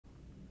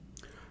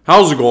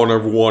How's it going,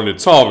 everyone?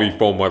 It's Avi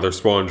from Weather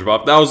Sponge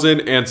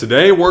 5000, and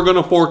today we're going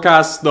to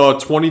forecast the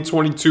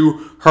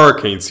 2022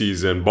 hurricane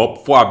season. But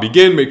before I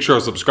begin, make sure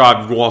to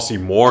subscribe if you want to see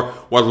more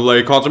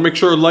weather-related content. Make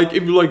sure to like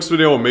if you like this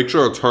video, and make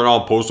sure to turn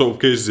on post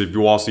notifications if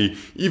you want to see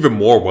even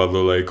more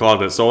weather-related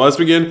content. So let's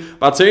begin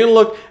by taking a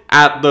look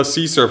at the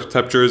sea surface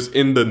temperatures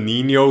in the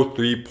Nino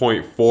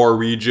 3.4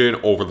 region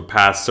over the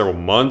past several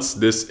months.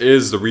 This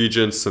is the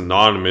region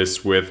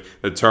synonymous with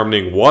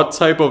determining what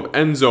type of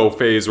Enzo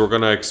phase we're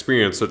going to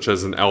experience, such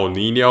as an El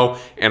Nino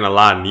and a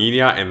La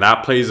Nina, and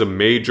that plays a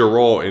major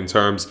role in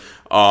terms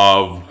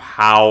of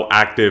how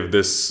active the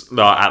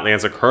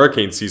Atlantic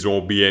hurricane season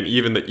will be, and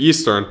even the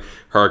Eastern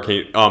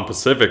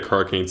Pacific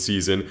hurricane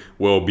season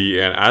will be.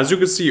 And as you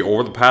can see,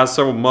 over the past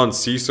several months,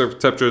 sea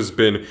surface temperature has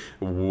been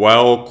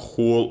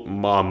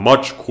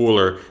much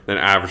cooler than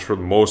average for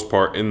the most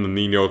part in the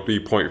Nino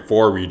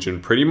 3.4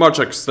 region, pretty much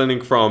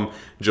extending from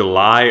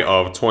July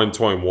of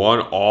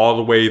 2021 all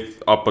the way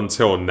up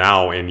until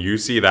now. And you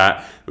see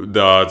that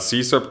the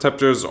sea surface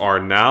temperatures are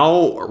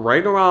now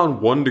right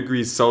around 1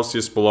 degree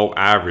Celsius below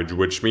average,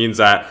 which means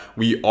that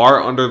we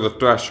are under the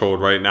threshold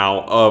right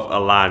now of a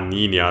La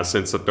Nina,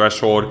 since the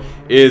threshold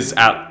is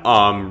at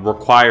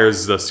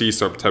requires the sea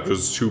surface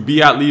temperatures to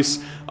be at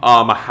least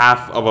a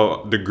half of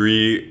a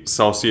degree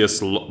Celsius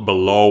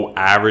below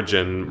average.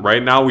 And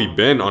right now we've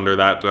been under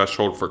that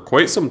threshold for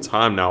quite some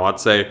time now. I'd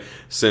say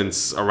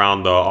since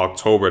around the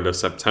October to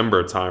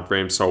September time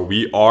frame. So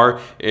we are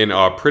in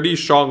a pretty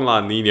strong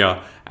La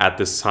Nina at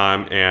this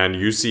time, and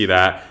you see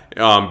that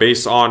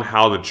based on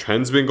how the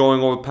trend's been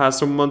going over the past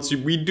several months,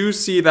 we do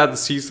see that the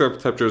sea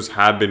surface temperatures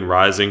have been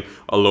rising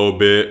a little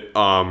bit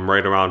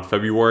right around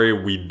February.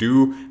 We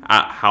do,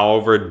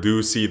 however,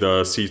 see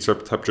the sea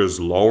surface temperatures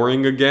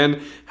lowering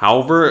again.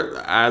 However,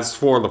 as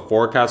for the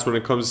forecast when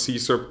it comes to sea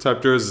surface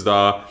temperatures,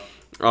 the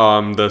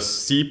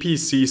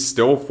CPC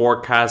still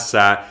forecasts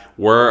that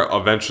we're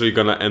eventually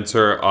going to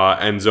enter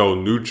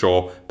Enzo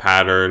neutral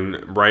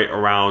pattern right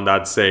around,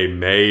 I'd say,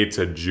 May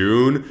to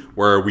June,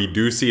 where we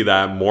do see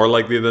that more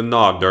likely than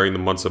not during the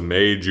months of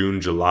May, June,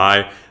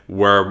 July,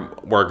 where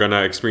we're going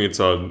to experience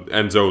an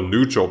Enzo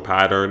neutral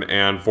pattern.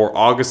 And for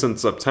August and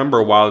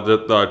September, while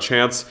the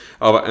chance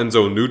of an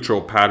Enzo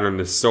neutral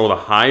pattern is still the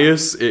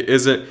highest, it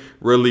isn't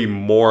really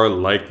more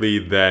likely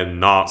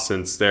than not,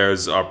 since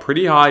there's a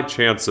pretty high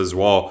chance as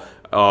well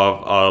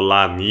of a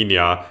La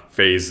Nina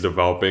phase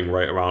developing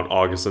right around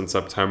August and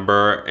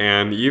September,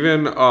 and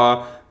even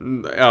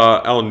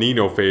El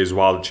Nino phase.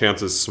 While the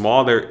chance is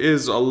small, there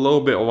is a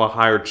little bit of a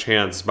higher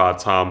chance by the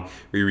time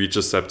we reach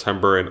the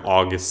September and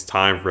August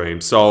time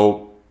frame.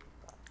 So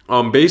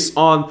based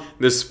on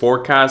this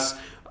forecast,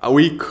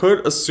 we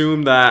could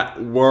assume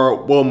that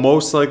we'll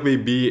most likely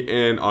be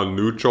in a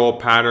neutral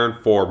pattern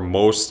for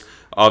most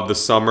of the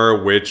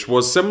summer, which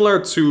was similar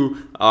to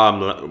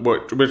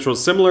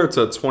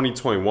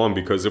 2021,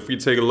 because if we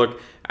take a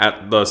look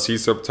at the sea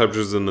surface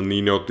temperatures in the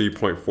Nino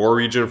 3.4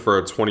 region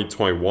for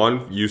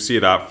 2021, you see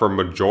that for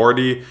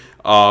majority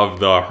of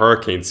the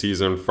hurricane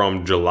season,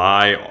 from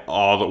July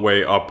all the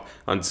way up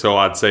until,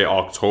 I'd say,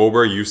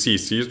 October, you see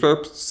sea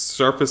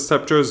surface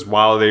temperatures,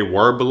 while they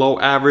were below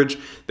average,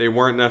 they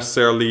weren't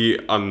necessarily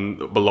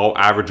below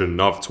average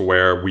enough to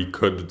where we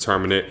could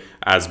determine it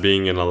as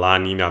being in a La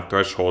Nina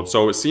threshold.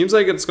 So it seems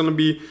like it's going to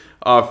be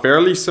a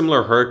fairly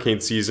similar hurricane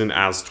season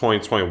as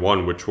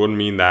 2021, which would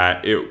mean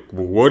that it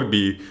would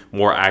be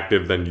more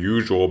active than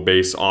usual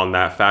based on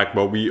that fact.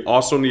 But we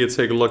also need to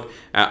take a look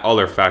at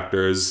other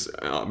factors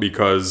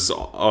because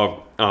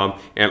of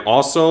and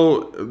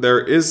also there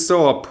is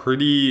still a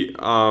pretty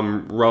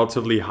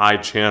relatively high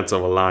chance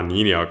of a La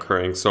Nina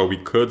occurring. So we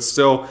could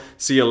still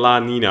see a La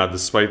Nina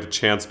despite the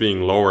chance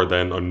being lower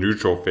than a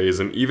neutral phase.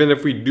 And even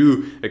if we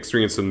do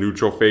experience a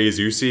neutral phase,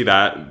 you see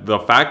that the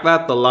fact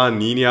that the La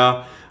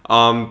Nina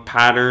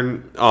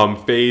pattern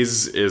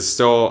phase is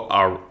still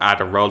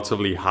at a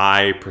relatively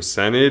high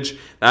percentage,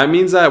 that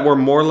means that we're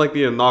more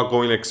likely than not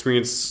going to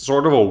experience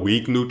sort of a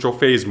weak neutral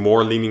phase,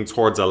 more leaning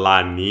towards a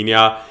La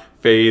Nina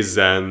phase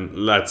than,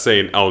 let's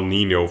say, an El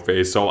Nino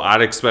phase. So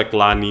I'd expect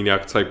La Nina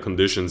type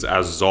conditions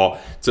as a result.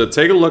 To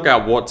take a look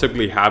at what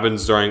typically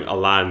happens during a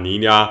La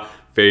Nina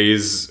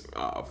phase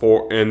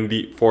for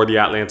the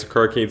Atlantic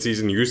hurricane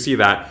season, you see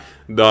that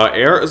the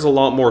air is a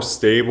lot more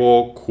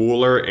stable,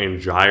 cooler, and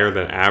drier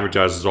than average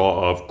as a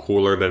result of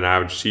cooler than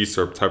average sea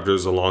surface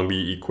temperatures along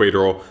the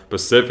equatorial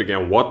Pacific.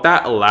 And what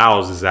that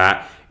allows is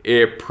that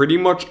it pretty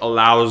much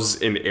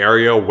allows an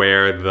area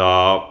where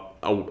the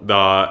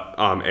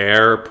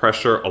air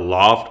pressure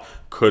aloft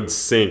could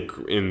sink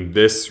in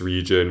this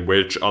region,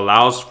 which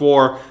allows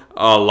for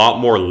a lot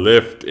more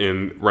lift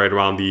in right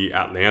around the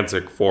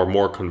Atlantic for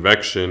more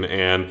convection,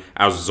 and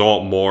as a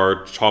result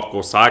more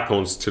tropical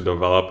cyclones to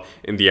develop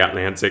in the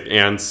Atlantic.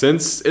 And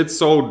since it's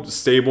so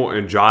stable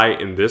and dry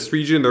in this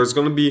region, there's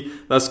going to be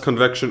less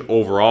convection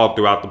overall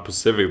throughout the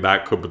Pacific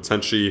that could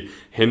potentially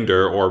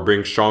hinder or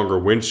bring stronger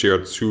wind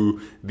shear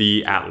to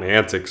the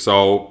Atlantic.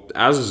 So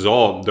as a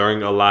result,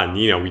 during a La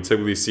Nina, we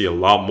typically see a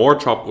lot more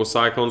tropical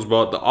cyclones,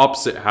 but the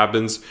opposite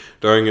happens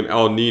during an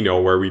El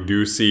Nino, where we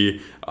do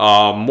see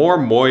more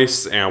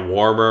moist and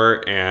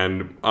warmer,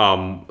 and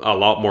a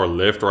lot more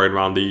lift right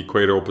around the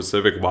equatorial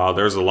Pacific, while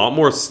there's a lot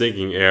more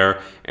sinking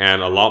air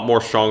and a lot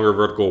more stronger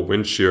vertical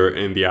wind shear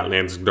in the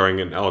Atlantic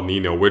during an El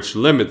Nino, which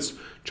limits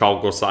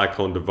tropical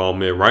cyclone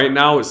development. Right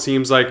now, it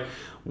seems like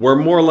we're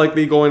more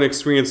likely going to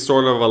experience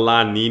sort of a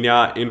La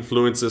Nina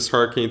influence this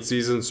hurricane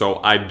season,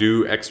 so I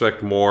do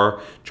expect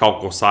more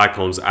tropical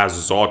cyclones as a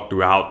result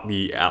throughout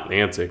the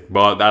Atlantic.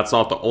 But that's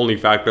not the only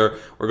factor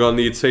we're going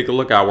to need to take a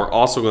look at. We're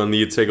also going to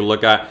need to take a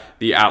look at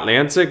the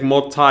Atlantic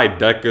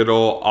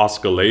Multi-Decadal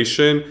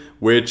Oscillation,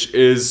 which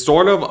is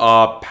sort of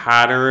a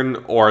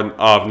pattern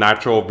of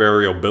natural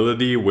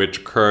variability which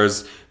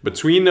occurs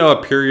between a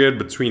period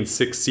between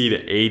 60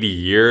 to 80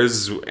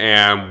 years.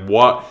 And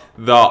what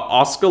the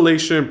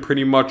oscillation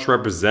pretty much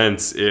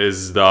represents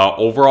is the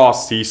overall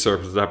sea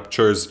surface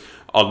temperatures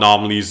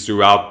anomalies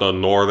throughout the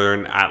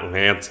northern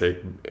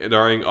Atlantic.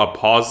 During a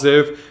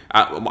positive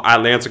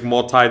Atlantic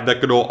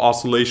multi-decadal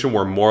oscillation,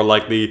 we're more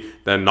likely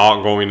than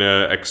not going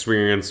to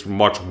experience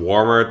much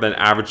warmer than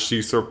average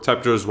sea surface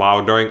temperatures,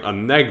 while during a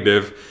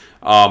negative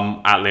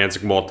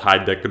Atlantic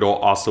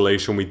multi-decadal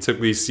oscillation, we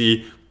typically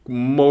see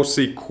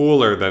mostly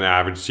cooler than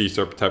average sea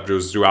surface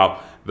temperatures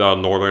throughout the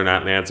northern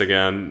Atlantic.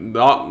 And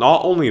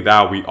not only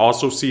that, we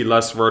also see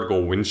less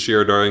vertical wind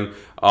shear during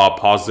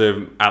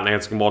positive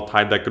Atlantic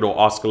multi-decadal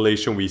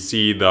oscillation. We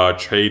see the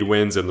trade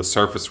winds and the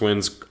surface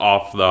winds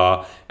off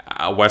the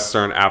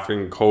Western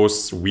African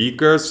coasts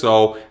weaker.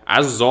 So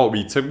as a result,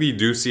 we typically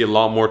do see a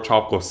lot more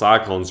tropical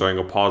cyclones during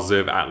a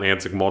positive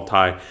Atlantic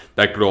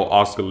multi-decadal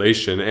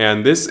oscillation.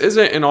 And this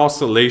isn't an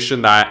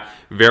oscillation that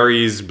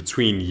varies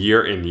between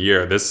year and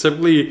year. This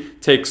simply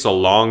takes a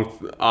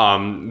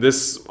long,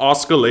 this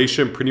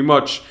oscillation pretty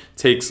much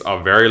takes a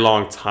very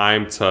long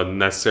time to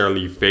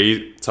necessarily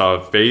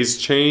phase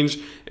change.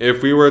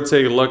 If we were to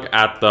take a look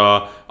at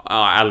the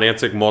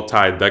Atlantic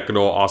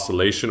multi-decadal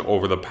oscillation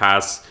over the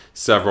past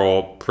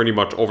pretty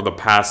much over the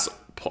past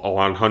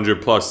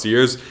 100 plus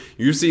years,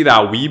 you see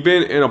that we've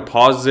been in a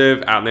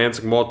positive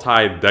Atlantic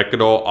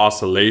multi-decadal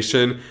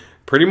oscillation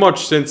pretty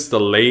much since the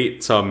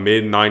late to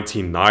mid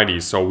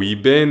 1990s. So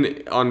we've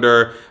been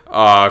under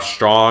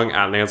strong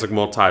Atlantic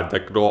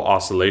multi-decadal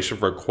oscillation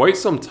for quite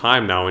some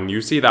time now. And you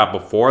see that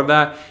before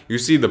that, you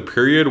see the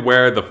period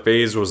where the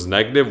phase was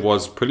negative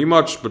was pretty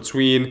much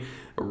between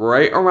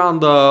right around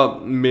the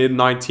mid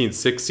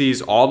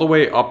 1960s all the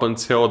way up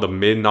until the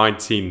mid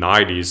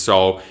 1990s.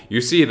 So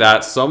you see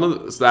that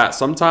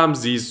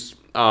sometimes these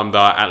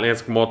the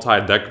Atlantic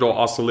multi-decadal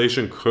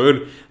oscillation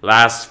could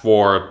last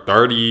for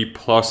 30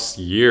 plus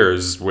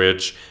years,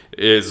 which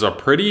is a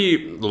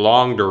pretty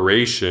long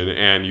duration.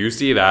 And you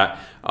see that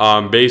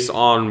based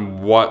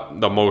on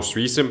what the most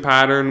recent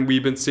pattern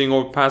we've been seeing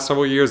over the past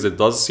several years, it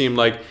does seem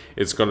like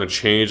it's going to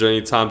change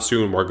anytime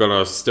soon. We're going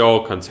to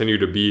still continue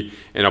to be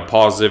in a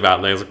positive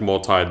Atlantic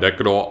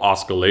multi-decadal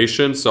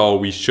oscillation, so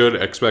we should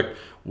expect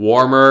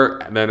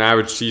warmer than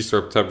average sea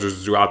surface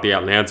temperatures throughout the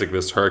Atlantic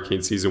this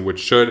hurricane season,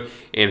 which should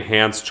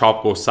enhance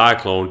tropical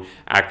cyclone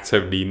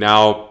activity.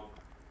 Now,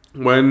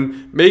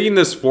 when making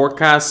this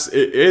forecast,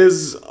 it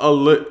is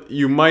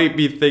you might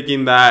be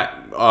thinking that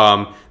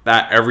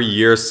that every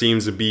year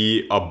seems to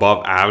be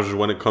above average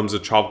when it comes to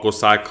tropical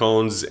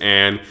cyclones,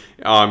 and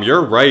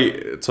you're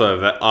right to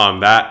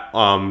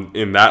that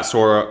in that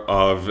sort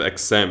of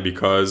extent,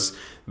 because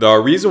the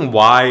reason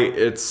why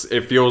it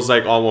feels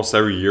like almost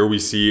every year we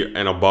see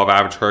an above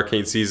average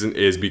hurricane season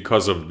is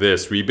because of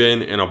this. We've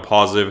been in a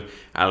positive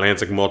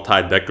Atlantic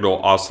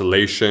multi-decadal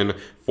oscillation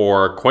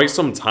for quite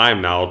some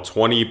time now,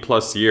 20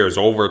 plus years,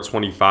 over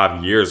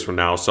 25 years from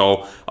now.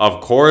 So of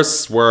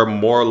course, we're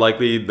more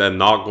likely than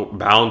not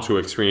bound to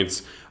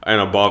experience an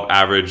above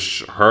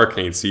average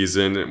hurricane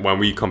season when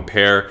we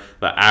compare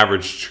the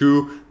average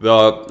to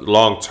the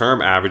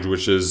long-term average,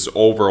 which is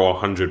over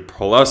 100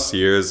 plus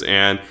years.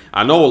 And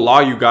I know a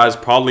lot of you guys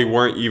probably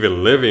weren't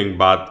even living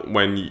but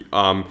when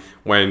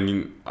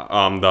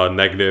the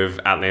negative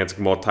Atlantic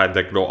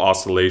multi-decadal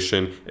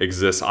oscillation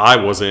exists. I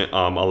wasn't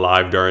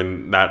alive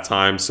during that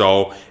time,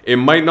 so it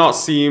might not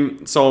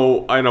seem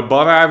so. An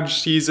above average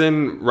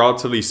season,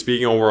 relatively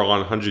speaking, over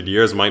 100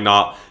 years might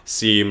not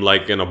seem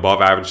like an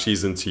above average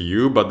season to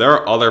you, but there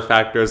are other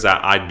factors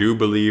that I do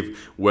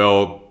believe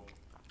will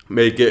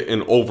make it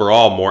an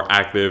overall more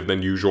active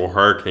than usual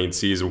hurricane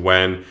season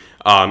when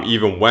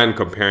even when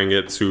comparing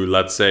it to,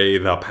 let's say,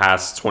 the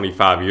past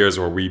 25 years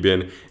where we've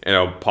been in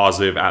a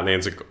positive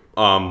Atlantic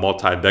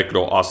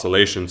multi-decadal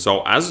oscillation.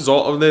 So as a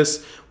result of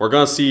this, we're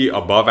going to see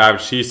above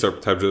average sea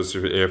surface temperatures.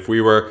 If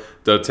we were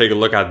to take a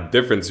look at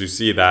the difference, you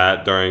see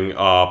that during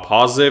a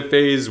positive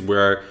phase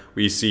where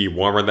we see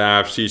warmer than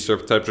average sea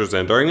surface temperatures,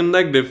 and during a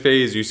negative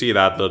phase you see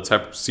that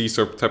the sea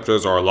surface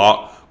temperatures are a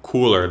lot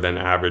cooler than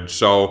average.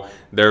 So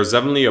there's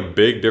definitely a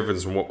big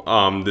difference.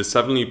 This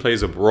definitely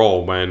plays a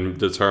role when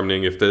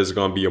determining if there's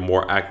going to be a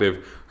more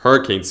active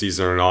hurricane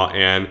season or not.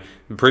 And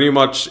pretty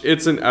much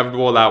it's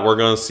inevitable that we're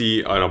going to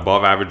see an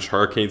above average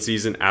hurricane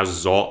season as a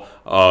result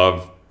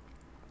of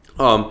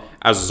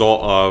as a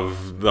result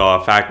of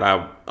the fact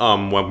that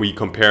when we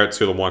compare it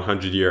to the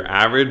 100-year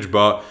average.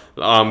 But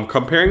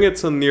comparing it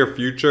to the near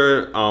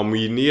future,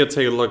 we need to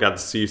take a look at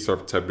the sea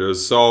surface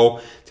temperatures. So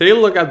take a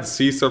look at the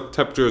sea surface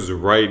temperatures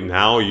right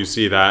now. You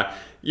see that,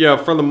 yeah,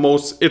 for the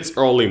most, it's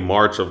early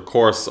March. Of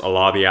course, a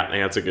lot of the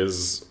Atlantic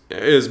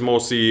is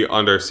mostly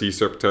under sea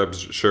surface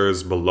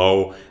temperatures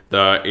below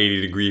the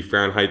 80-degree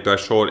Fahrenheit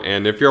threshold.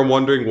 And if you're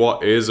wondering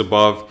what is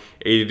above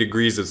 80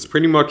 degrees, it's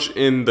pretty much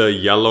in the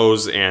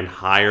yellows and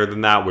higher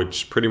than that,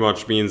 which pretty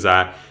much means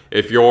that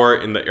if you're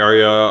in the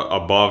area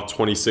above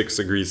 26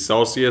 degrees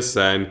Celsius,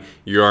 then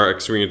you're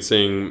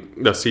experiencing,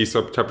 the sea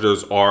surface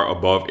temperatures are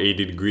above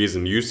 80 degrees.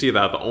 And you see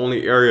that the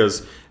only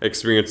areas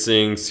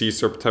experiencing sea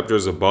surface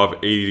temperatures above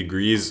 80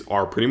 degrees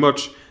are pretty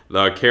much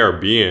the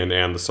Caribbean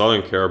and the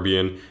Southern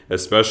Caribbean,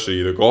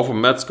 especially. The Gulf of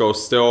Mexico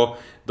still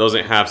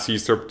doesn't have sea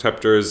surface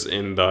temperatures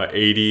in the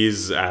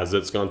 80s, as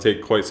it's going to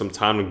take quite some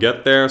time to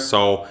get there.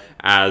 So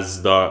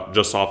as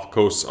just off the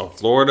coast of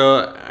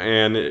Florida,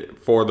 and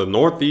for the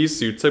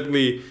Northeast, it's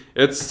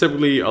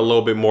typically a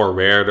little bit more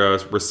rare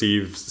to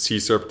receive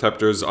sea surface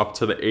temperatures up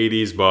to the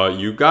 80s, but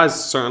you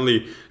guys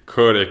certainly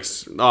could.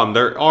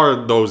 There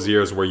are those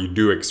years where you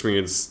do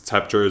experience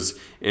temperatures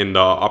in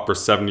the upper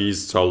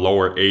 70s to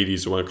lower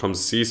 80s when it comes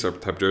to sea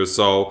surface temperatures.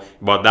 So,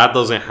 but that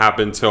doesn't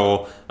happen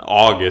till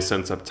August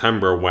and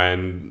September,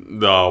 when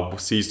the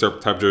sea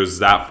surface temperatures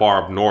that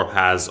far up north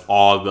has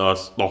all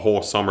the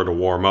whole summer to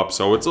warm up.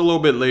 So it's a little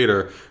bit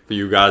later for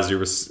you guys.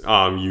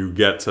 You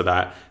get to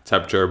that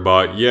temperature.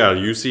 But yeah,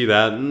 you see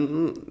that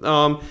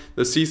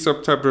the sea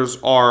surface temperatures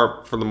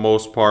are, for the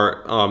most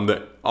part,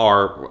 the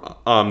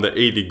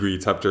 80-degree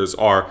temperatures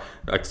are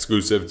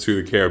exclusive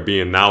to the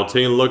Caribbean. Now,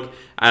 taking a look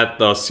at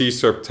the sea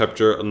surface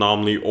temperature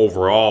anomaly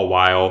overall,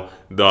 while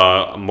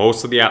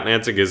most of the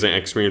Atlantic isn't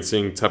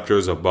experiencing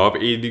temperatures above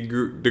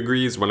 80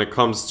 degrees, when it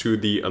comes to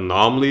the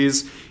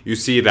anomalies, you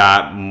see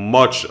that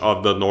much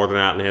of the northern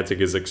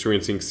Atlantic is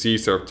experiencing sea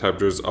surface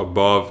temperatures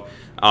above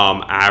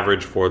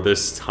average for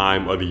this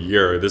time of the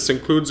year. This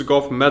includes the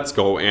Gulf of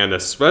Mexico, and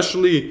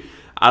especially,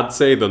 I'd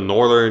say, the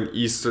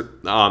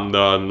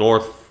the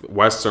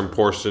northwestern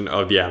portion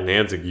of the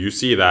Atlantic. You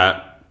see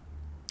that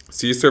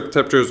sea surface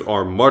temperatures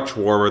are much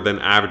warmer than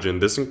average,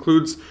 and this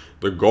includes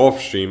the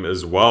Gulf Stream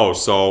as well.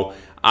 So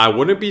I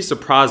wouldn't be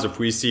surprised if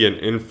we see an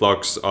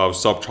influx of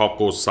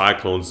subtropical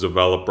cyclones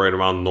develop right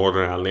around the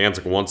northern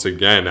Atlantic once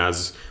again,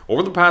 as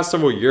over the past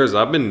several years,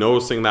 I've been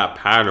noticing that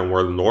pattern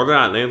where the northern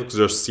Atlantic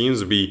just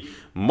seems to be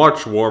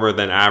much warmer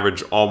than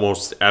average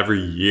almost every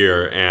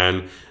year.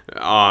 And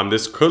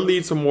this could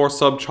lead to more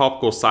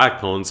subtropical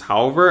cyclones.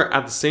 However,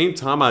 at the same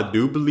time, I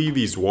do believe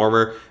these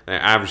warmer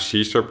than average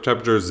sea surface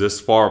temperatures this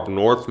far up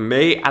north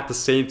may at the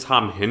same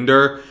time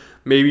hinder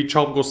maybe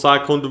tropical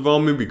cyclone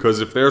development,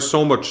 because if there's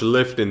so much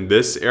lift in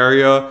this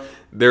area,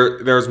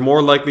 there's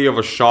more likely of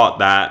a shot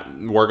that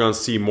we're going to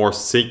see more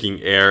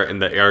sinking air in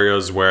the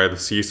areas where the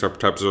sea surface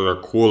temperatures are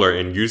cooler.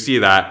 And you see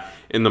that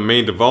in the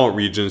main developed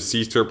regions,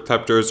 sea surface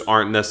temperatures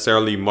aren't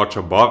necessarily much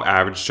above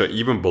average to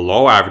even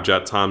below average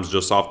at times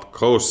just off the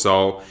coast.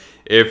 So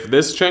if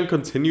this trend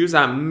continues,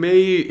 that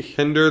may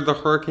hinder the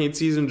hurricane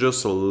season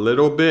just a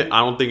little bit. I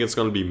don't think it's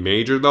going to be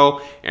major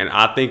though, and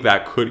I think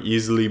that could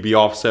easily be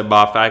offset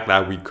by the fact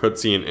that we could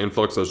see an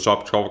influx of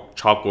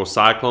tropical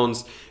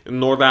cyclones in the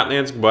North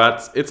Atlantic,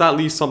 but it's at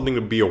least something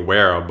to be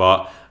aware of.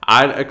 But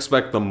I'd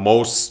expect the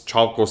most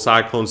tropical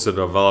cyclones to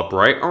develop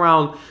right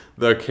around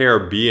the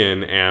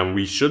Caribbean, and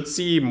we should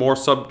see more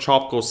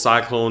subtropical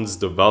cyclones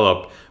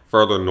develop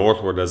further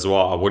northward as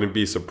well. I wouldn't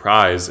be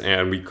surprised,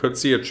 and we could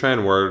see a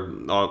trend where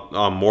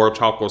more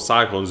tropical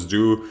cyclones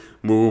do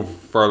move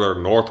further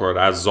northward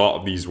as a result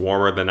of these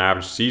warmer than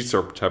average sea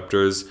surface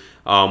temperatures,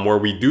 where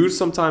we do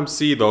sometimes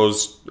see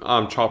those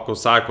tropical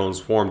cyclones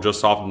form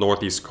just off the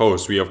northeast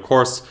coast. We of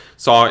course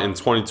saw in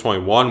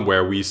 2021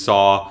 where we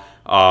saw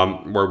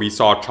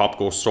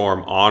Tropical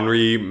Storm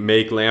Henri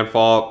make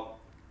landfall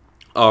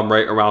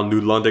right around New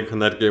London,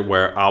 Connecticut,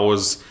 where I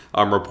was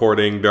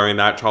reporting during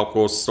that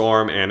tropical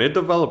storm, and it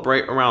developed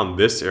right around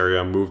this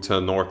area, moved to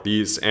the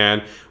northeast.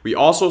 And we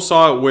also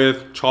saw it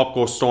with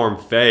Tropical Storm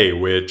Faye,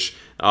 which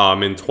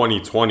in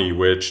 2020,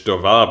 which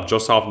developed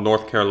just off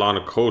North Carolina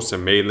coast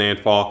and made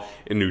landfall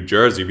in New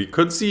Jersey. We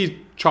could see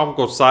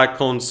tropical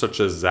cyclones such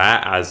as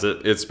that, as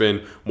it's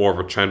been more of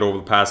a trend over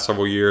the past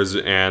several years.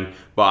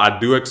 But I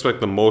do expect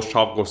the most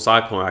tropical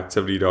cyclone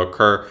activity to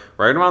occur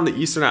right around the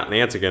eastern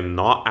Atlantic, and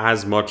not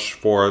as much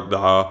for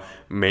the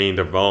main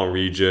developed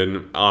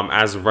region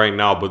as of right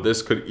now. But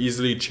this could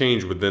easily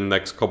change within the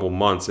next couple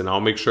months, and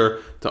I'll make sure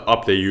to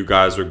update you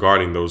guys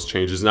regarding those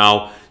changes.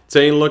 Now,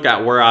 taking a look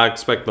at where I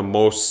expect the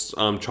most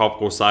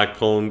tropical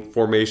cyclone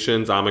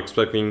formations, I'm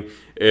expecting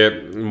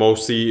it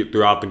mostly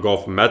throughout the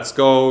Gulf of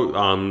Mexico.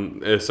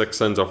 It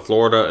extends to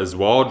Florida as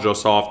well,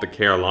 just off the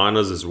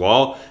Carolinas as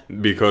well,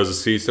 because the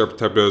sea surface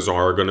temperatures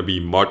are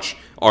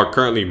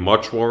currently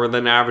much warmer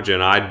than average,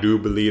 and I do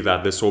believe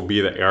that this will be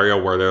the area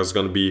where there's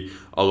going to be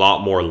a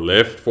lot more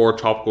lift for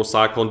tropical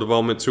cyclone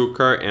development to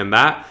occur, and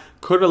that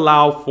could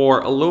allow for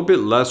a little bit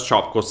less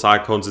tropical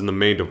cyclones in the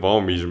main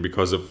development region,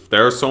 because if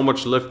there's so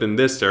much lift in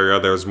this area,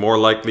 there's more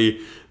likely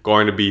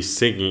going to be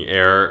sinking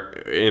air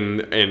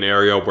in an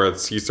area where the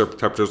sea surface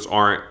temperatures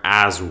aren't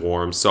as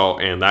warm. So,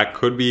 and that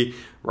could be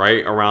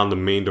right around the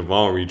main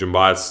development region, but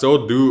I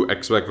still do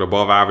expect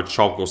above average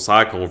tropical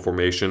cyclone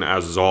formation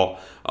as a result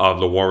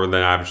of the warmer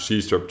than average sea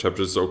surface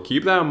temperatures. So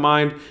keep that in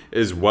mind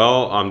as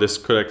well. This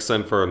could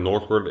extend further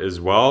northward as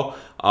well.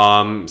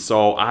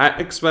 So I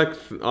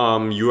expect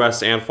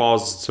U.S.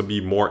 landfalls to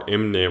be more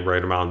imminent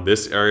right around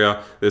this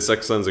area. This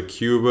extends to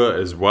Cuba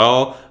as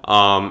well,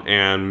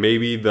 and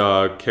maybe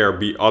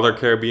the other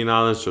Caribbean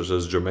islands such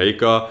as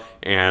Jamaica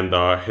and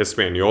the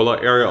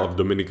Hispaniola area of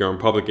Dominican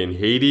Republic and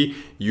Haiti.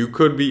 You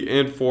could be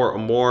in for a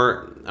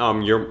more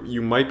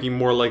you might be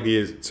more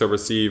likely to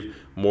receive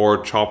more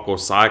tropical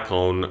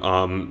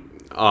cyclone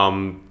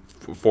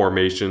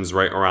formations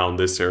right around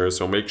this area.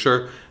 So make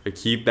sure to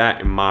keep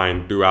that in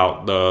mind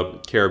throughout the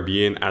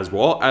Caribbean as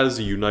well as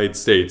the United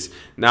States.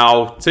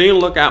 Now, taking a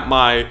look at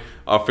my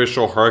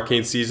official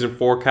hurricane season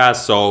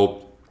forecast.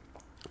 So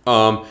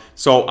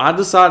I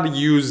decided to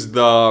use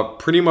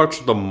pretty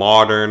much the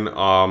modern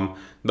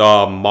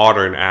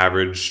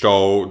average.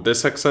 So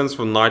this extends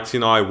from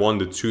 1991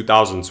 to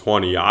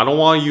 2020. I don't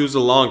want to use a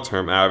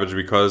long-term average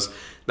because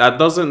that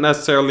doesn't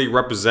necessarily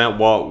represent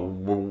what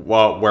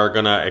we're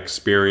gonna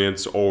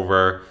experience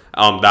over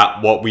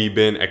what we've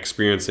been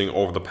experiencing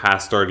over the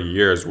past 30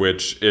 years,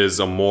 which is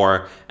a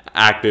more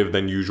active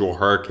than usual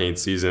hurricane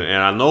season.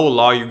 And I know a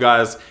lot of you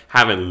guys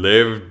haven't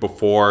lived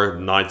before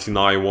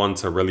 1991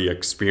 to really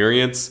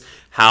experience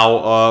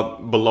how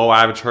below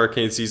average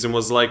hurricane season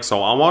was like.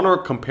 So I want to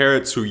compare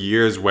it to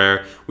years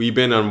where we've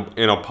been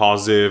in a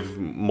positive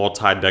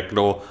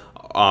multi-decadal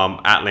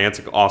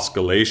Atlantic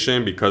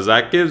oscillation, because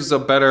that gives a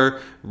better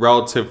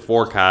relative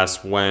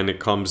forecast when it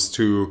comes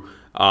to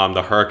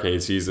the hurricane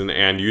season.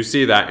 And you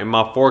see that in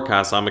my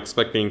forecast, I'm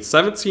expecting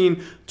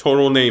 17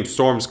 total named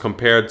storms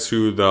compared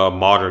to the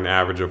modern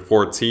average of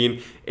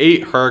 14,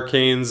 8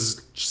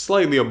 hurricanes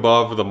slightly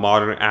above the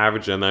modern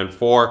average, and then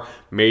 4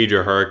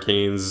 major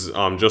hurricanes,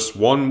 just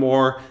one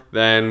more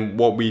than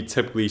what we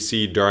typically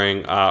see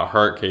during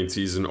hurricane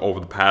season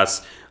over the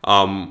past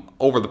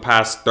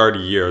 30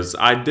 years.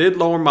 I did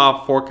lower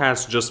my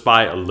forecast just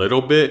by a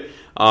little bit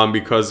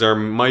because there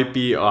might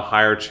be a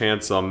higher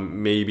chance of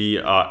maybe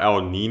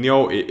El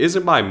Nino. It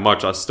isn't by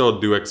much. I still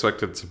do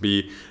expect it to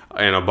be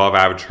an above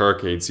average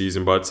hurricane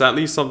season, but it's at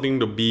least something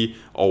to be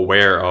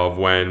aware of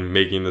when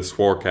making this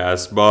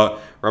forecast. But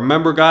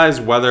remember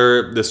guys,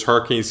 whether this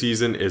hurricane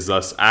season is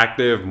less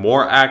active,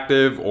 more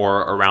active,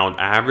 or around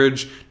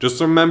average, just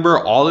remember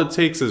all it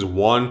takes is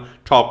one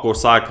tropical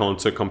cyclone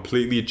to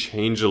completely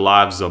change the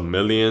lives of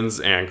millions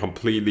and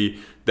completely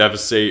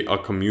devastate a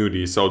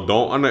community. So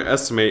don't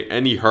underestimate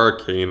any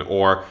hurricane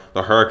or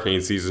the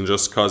hurricane season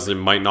just because it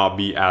might not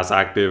be as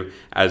active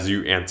as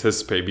you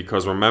anticipate,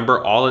 because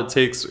remember, all it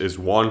takes is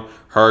one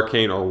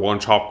hurricane or one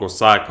tropical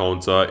cyclone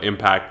to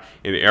impact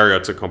an area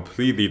to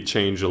completely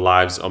change the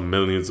lives of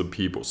millions of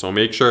people. So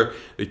make sure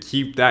to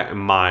keep that in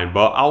mind.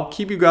 But I'll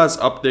keep you guys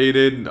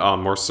updated.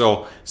 We're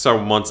still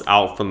several months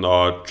out from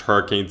the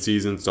hurricane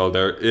season, so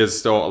there is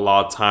still a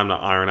lot of time to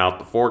iron out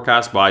the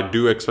forecast, but I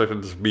do expect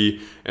it to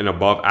be an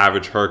above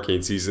average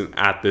hurricane season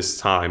at this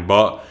time.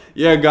 But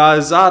yeah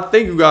guys,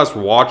 thank you guys for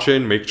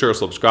watching. Make sure to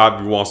subscribe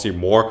if you want to see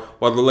more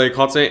weather-related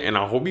content, and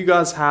I hope you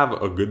guys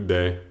have a good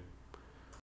day.